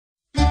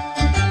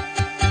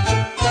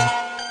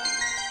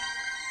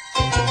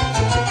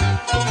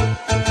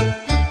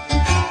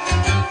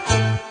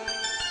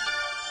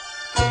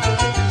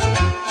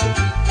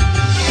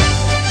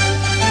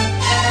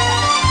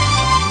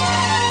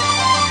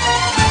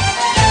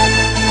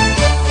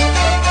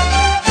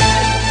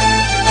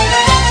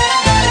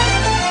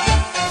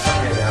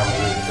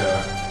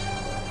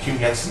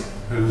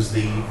who's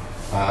the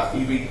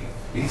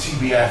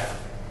EBTF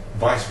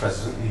Vice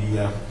President,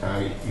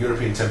 the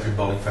European Tenpin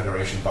Bowling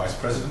Federation Vice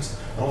President,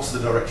 and also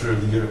the Director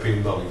of the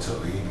European Bowling Tour,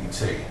 the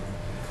EBT.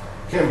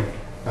 Kim,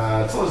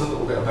 tell us a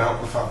little bit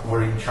about the fact that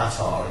we're in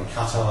Qatar, and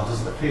Qatar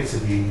doesn't appear to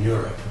be in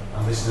Europe,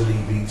 and this is an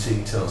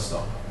EBT tour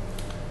stop.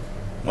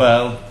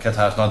 Well,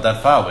 Qatar's not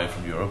that far away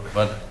from Europe,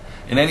 but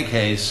in any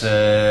case,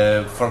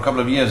 for a couple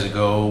of years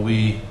ago,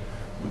 we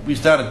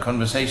started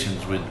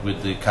conversations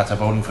with the Qatar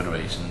Bowling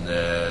Federation,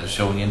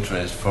 showing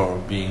interest for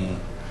being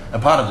a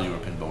part of the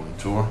European Bowling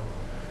Tour,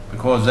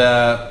 because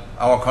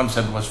our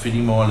concept was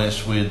fitting more or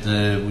less with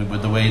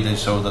the way they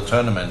saw the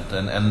tournament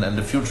and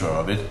the future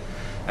of it.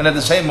 And at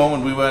the same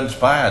moment, we were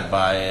inspired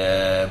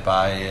by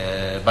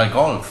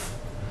golf,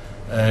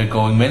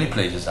 going many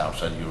places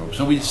outside Europe.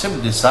 So we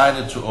simply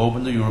decided to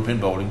open the European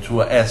Bowling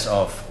Tour as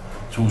of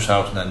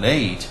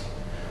 2008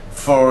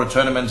 for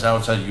tournaments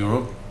outside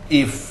Europe,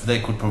 if they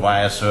could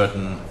provide a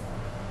certain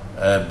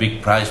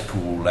big prize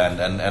pool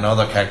and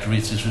other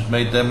characteristics which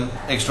made them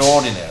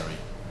extraordinary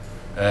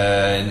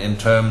in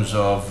terms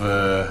of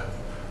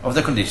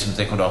the conditions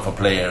they could offer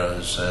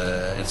players,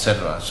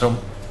 etc. So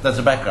that's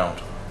the background.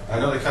 I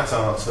know the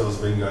Qatar tour's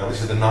been going.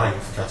 This is the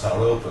 9th Qatar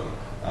Open,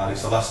 and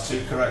it's the last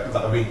two, correct?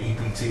 That have been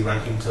EBT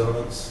ranking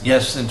tournaments.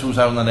 Yes, in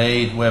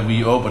 2008, where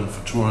we opened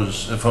for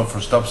tours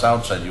for stops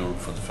outside Europe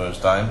for the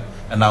first time,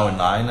 and now in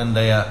 9, and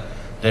they are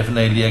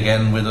definitely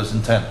again with us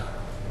in 10.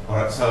 All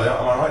right. So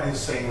am I right in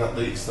saying that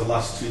it's the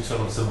last two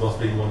tournaments have both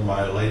been won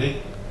by a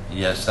lady?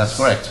 Yes, that's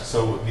correct.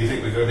 So do you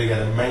think we're going to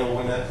get a male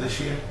winner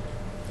this year?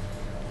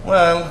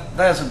 Well,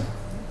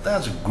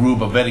 there's a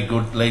group of very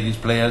good ladies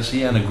players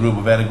here and a group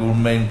of very good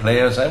male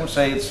players. I would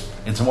say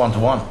it's a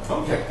one-to-one.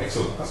 Okay,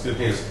 excellent. That's good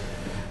news.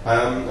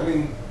 I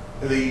mean,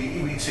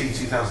 the EBT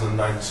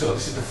 2009 tour.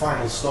 This is the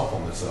final stop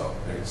on the tour.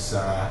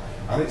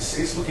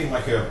 It's looking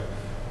like a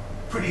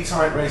pretty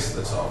tight race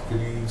at the top. Can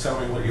you tell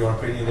me what your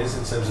opinion is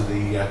in terms of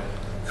the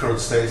current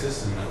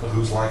status and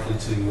who's likely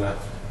to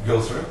go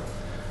through?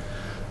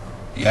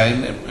 Yeah,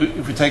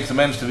 if we take the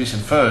men's division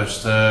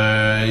first,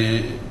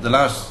 the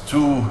last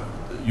two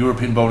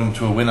European Bowling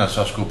Tour winners,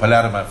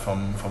 Thorsgard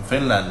from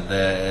Finland,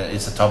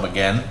 is the top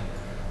again,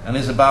 and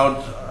is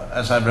about,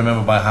 as I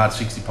remember by heart,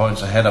 60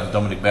 points ahead of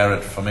Dominic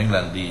Barrett from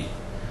England,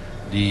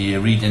 the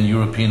region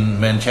European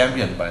men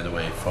champion, by the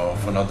way,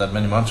 for not that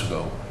many months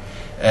ago.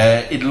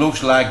 It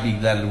looks likely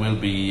that it will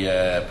be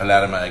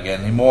Palermo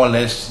again. He more or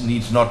less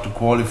needs not to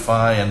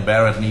qualify, and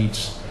Barrett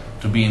needs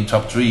to be in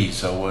top 3,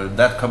 so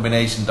that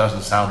combination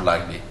doesn't sound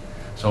likely.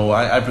 So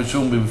I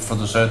presume we, for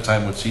the third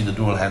time, would see the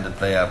dual-handed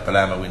player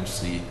Palermo wins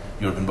the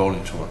European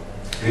Bowling Tour.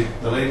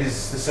 The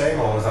ladies the same,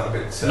 or is that a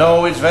bit...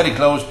 No, it's very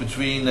close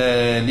between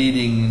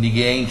leading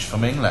Nikki Ainge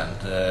from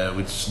England,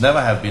 which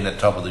never have been at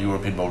top of the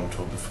European Bowling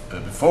Tour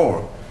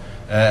before.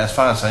 As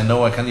far as I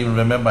know, I can't even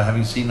remember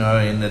having seen her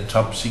in the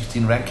top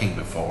 16 ranking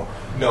before.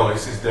 No,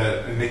 it's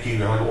Nikki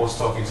who I was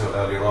talking to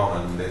earlier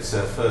on, and it's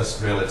her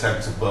first real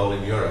attempt to bowl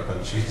in Europe,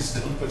 and she's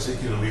done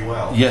particularly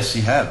well. Yes,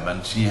 she has,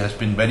 and she has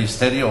been very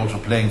steady, also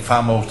playing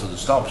far most of the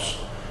stops.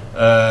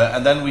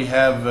 And then we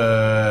have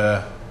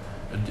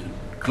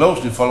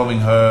closely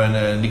following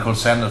her Nicole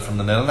Sanders from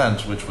the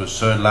Netherlands, which was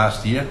third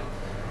last year,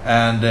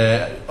 and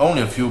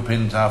only a few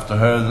pins after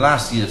her,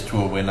 last year's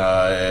tour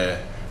winner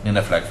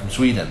Nina Flack from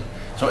Sweden.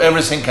 So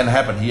everything can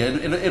happen here.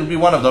 It'll be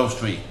one of those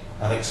three.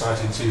 An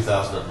exciting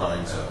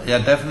 2009 tour. Yeah,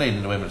 definitely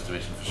in the women's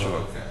division for sure.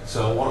 Okay.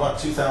 So what about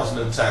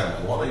 2010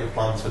 then? What are your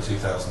plans for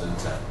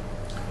 2010?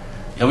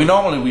 Yeah,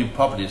 we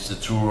publish the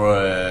tour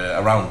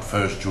around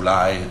 1st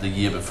July, the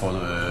year before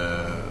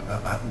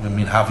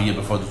half a year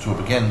before the tour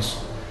begins,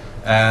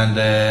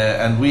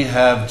 and we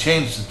have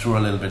changed the tour a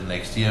little bit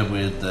next year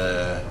with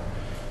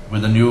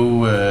a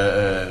new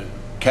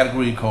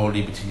category called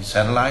EBT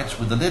Satellites,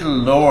 with a little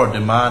lower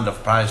demand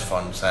of prize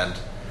funds and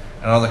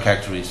other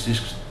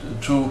characteristics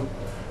to,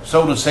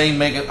 so to say,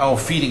 make our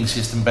feeding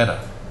system better.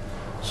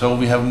 So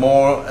we have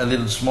a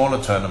little smaller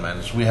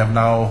tournaments. We have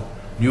now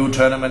new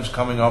tournaments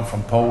coming up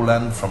from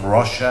Poland, from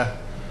Russia,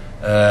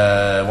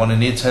 one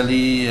in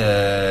Italy,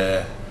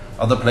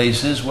 other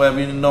places where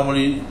we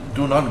normally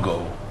do not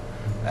go.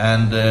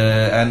 And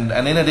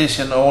in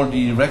addition, all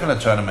the regular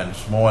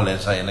tournaments more or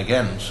less are in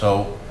again.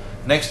 So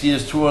next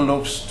year's tour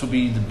looks to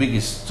be the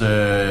biggest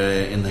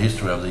in the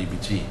history of the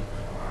EBT.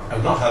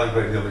 I've not had a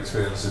great deal of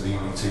experience at the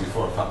EBT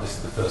before. In fact, this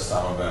is the first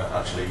time I've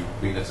actually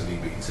been at an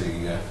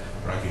EBT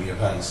ranking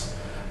event.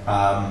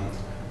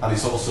 And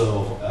it's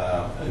also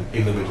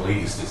in the Middle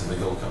East, it's in the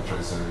Gulf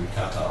countries and in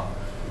Qatar.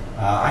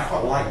 I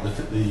quite like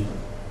the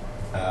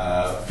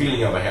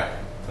feeling over here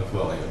of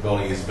bowling.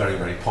 Bowling is very,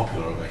 very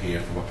popular over here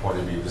from a point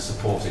of view of the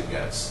support it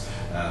gets,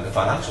 the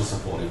financial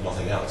support if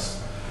nothing else.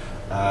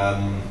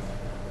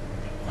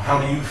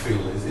 How do you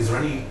feel? Is there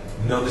any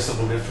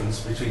noticeable difference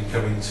between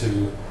coming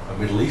to a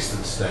Middle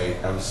Eastern state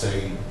and,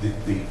 say,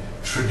 the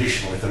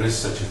traditional, if there is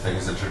such a thing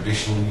as a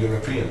traditional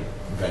European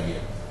venue?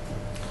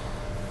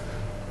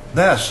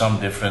 There are some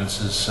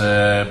differences,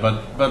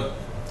 but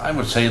I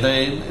would say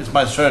it's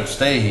my third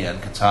stay here in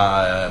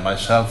Qatar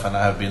myself, and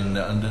I have been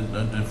on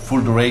the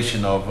full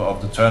duration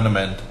of the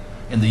tournament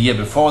in the year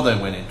before they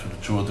went into the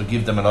tour to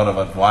give them a lot of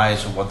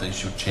advice on what they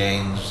should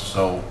change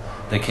so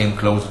they came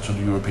closer to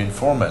the European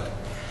format.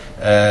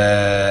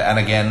 And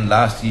again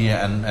last year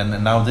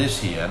and now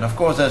this year. And of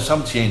course there's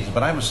some changes,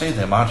 but I would say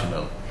they're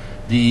marginal.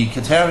 The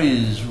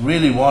Qataris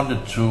really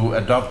wanted to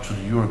adapt to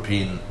the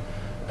European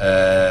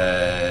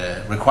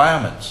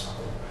requirements.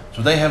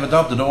 So they have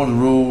adopted all the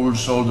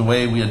rules, all the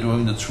way we are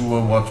doing the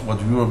tour,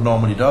 what Europe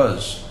normally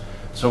does.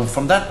 So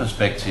from that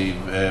perspective,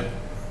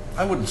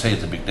 I wouldn't say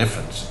it's a big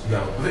difference.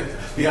 No,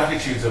 the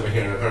attitudes over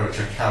here are very much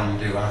a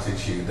can-do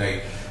attitude.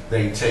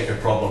 They take a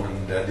problem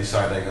and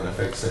decide they're going to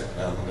fix it,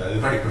 and they're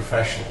very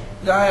professional.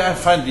 I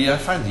find the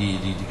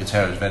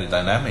Qataris very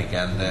dynamic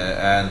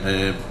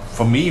and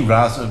for me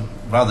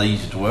rather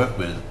easy to work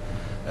with.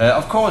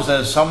 Of course,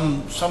 there's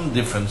some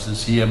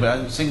differences here, but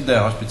I think their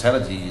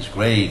hospitality is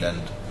great,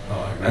 and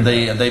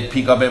they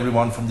pick up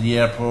everyone from the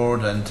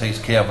airport and takes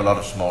care of a lot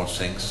of small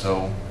things.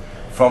 So,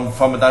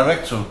 from a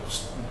director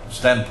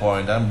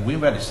standpoint, we're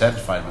very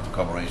satisfied with the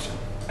cooperation.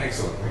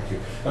 Excellent, thank you.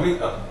 I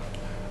mean,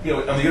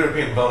 on the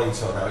European bowling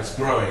tour now, it's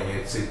growing.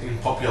 It's in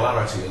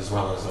popularity as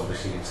well as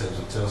obviously in terms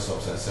of tour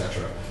stops,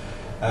 etc.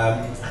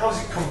 How does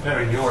it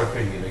compare, in your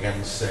opinion,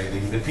 against, say,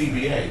 the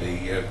PBA,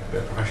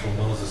 the Professional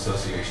Bowlers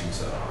Association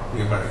tour,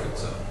 the American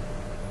tour?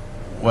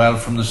 Well,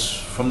 from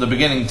the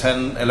beginning,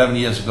 10, 11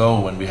 years ago,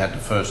 when we had the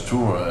first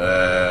tour,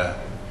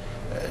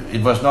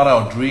 it was not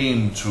our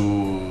dream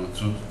to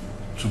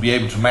be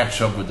able to match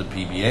up with the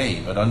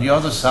PBA. But on the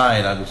other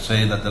side, I would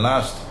say that the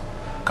last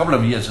couple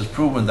of years has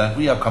proven that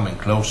we are coming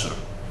closer.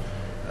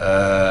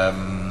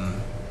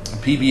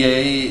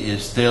 PBA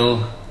is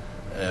still,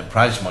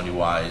 prize money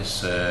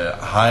wise,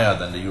 higher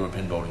than the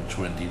European Bowling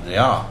Tour. Indeed they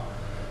are,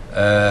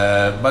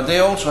 but they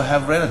also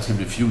have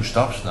relatively few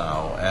stops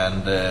now,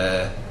 and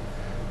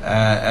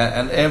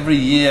every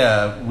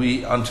year,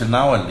 until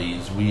now at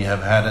least, we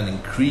have had an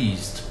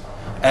increased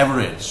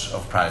average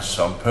of prize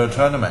sum per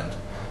tournament.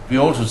 We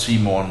also see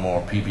more and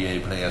more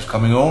PBA players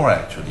coming over,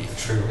 actually.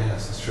 True,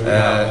 yes, it's true. We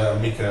have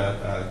Mika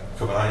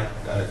Kobanami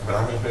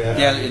here.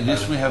 Yeah, in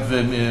this we have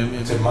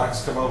Tim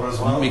Max come over as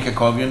well. Mika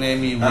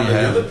Kobanami. And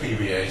the other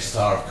PBA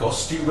star, of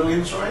course, Stu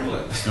Williams from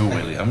England. Stu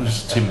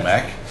Williams, Tim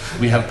Mack.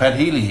 We have Pat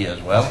Healy here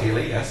as well. Pat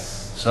Healy,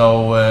 yes.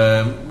 So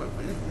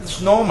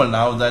it's normal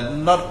now that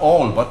not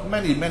all, but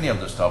many of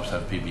the stops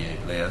have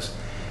PBA players.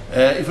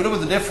 If you look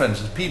at the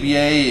differences,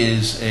 PBA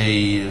is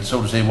a,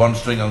 so to say,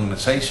 one-string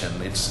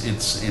organization.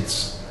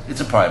 It's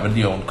a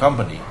privately owned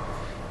company,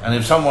 and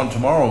if someone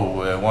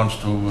tomorrow wants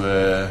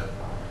to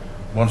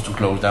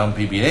close down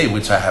PBA,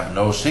 which I have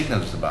no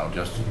signals about,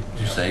 just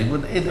to say,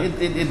 but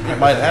it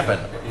might happen.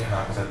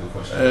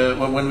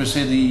 When we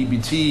say the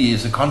EBT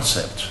is a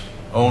concept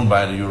owned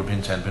by the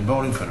European Tenpin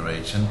Bowling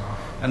Federation,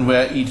 and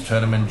where each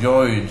tournament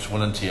joins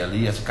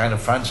voluntarily as a kind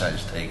of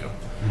franchise taker.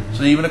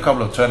 So even a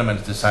couple of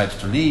tournaments decides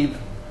to leave,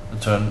 the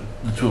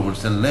tour will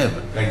still live.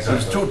 Exactly. So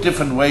there's two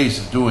different ways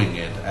of doing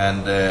it,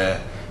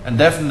 and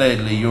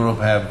definitely Europe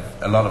have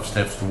a lot of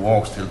steps to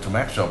walk still to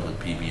match up with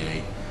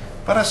PBA.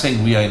 But I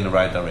think we are in the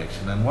right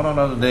direction, and one or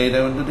another day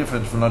the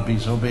difference will not be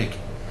so big.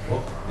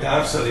 Well, yeah,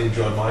 I've certainly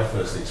enjoyed my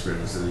first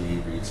experience of the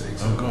EBT,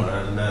 oh, good.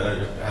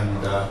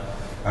 and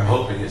I'm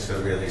hoping it's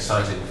going to be an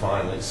exciting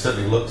final. It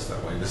certainly looks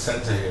that way. The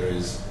centre here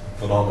is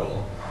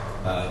phenomenal.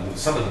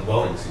 Some of the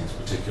bowling seems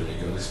particularly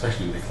good,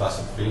 especially with the class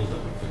of field that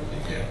we're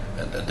fielding here.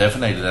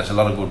 Definitely, there's a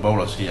lot of good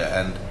bowlers here,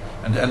 and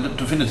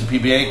to finish the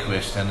PBA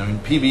question, I mean,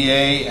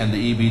 PBA and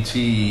the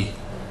EBT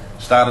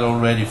started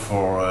already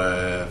for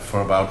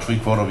about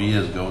 3/4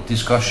 years ago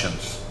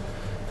discussions,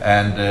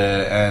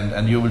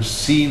 and you will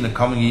see in the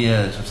coming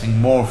years, I think,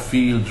 more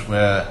fields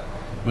where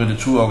the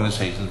two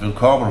organizations will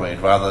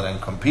cooperate rather than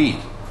compete,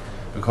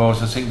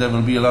 because I think there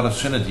will be a lot of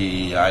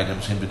synergy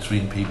items in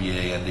between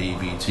PBA and the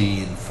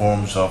EBT in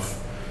forms of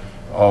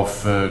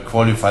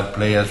qualified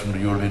players from the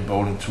European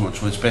Bowling Tour,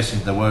 so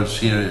especially the World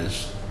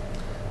Series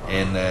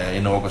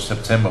in August,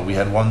 September. We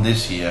had one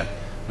this year.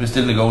 We're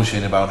still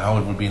negotiating about how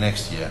it will be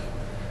next year,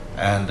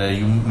 and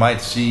you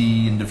might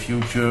see in the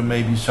future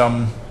maybe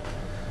some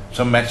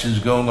matches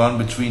going on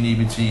between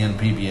EBT and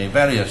PBA.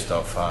 Various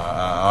stuff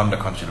are under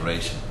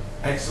consideration.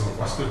 Excellent,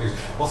 that's good news.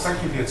 Well,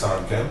 thank you for your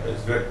time, Ken.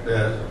 It's a great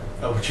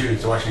opportunity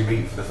to actually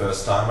meet for the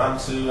first time and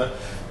to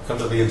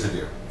conduct the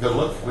interview. Good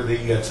luck with the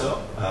tour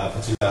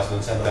for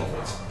 2010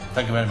 onwards.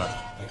 Thank you very much.